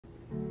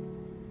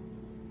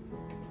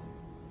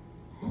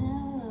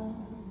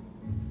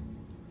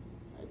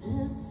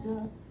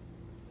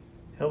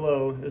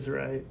Hello is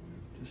right.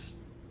 Just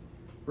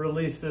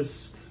released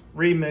this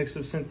remix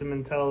of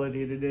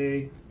Sentimentality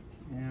today,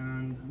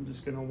 and I'm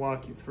just gonna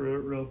walk you through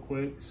it real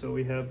quick. So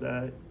we have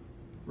that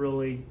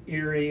really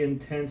eerie,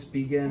 intense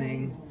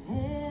beginning.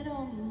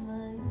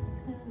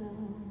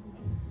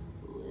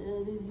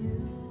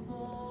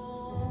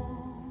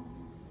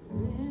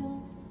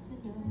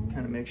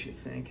 Kind of makes you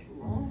think.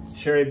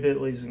 Shari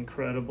Bitley's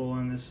incredible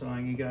in this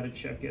song. You got to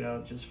check it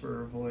out just for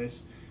her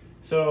voice.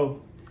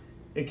 So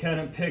it kind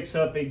of picks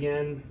up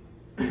again.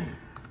 And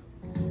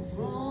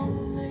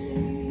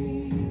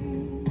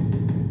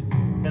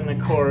the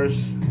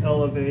chorus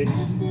elevates.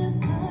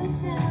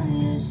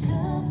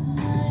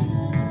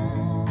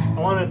 I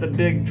wanted the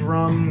big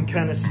drum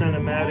kind of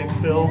cinematic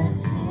feel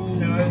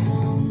to it.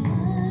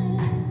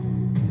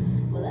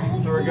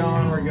 So we're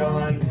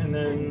going, and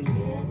then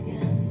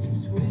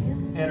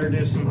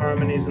introduce some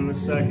harmonies in the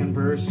second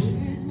verse.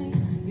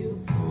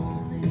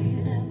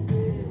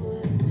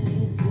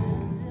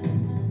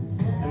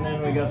 And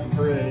then we got the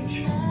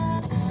bridge.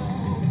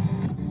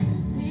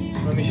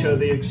 Let me show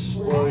the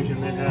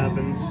explosion that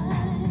happens.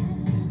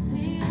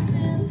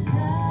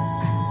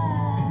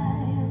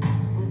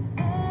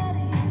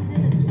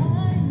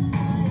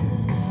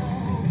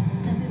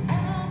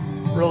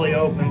 Really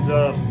opens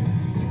up.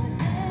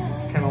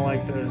 It's kind of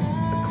like the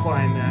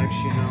climax,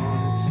 you know.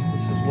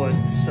 This is what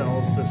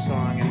sells the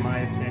song, in my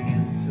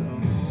opinion. So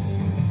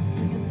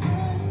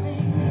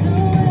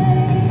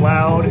it's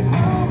loud.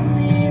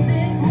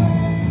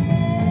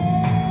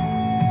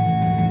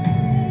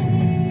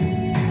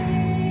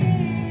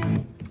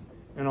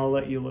 And I'll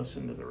let you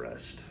listen to the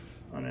rest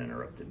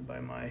uninterrupted by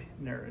my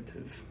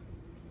narrative.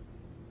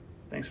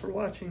 Thanks for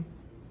watching.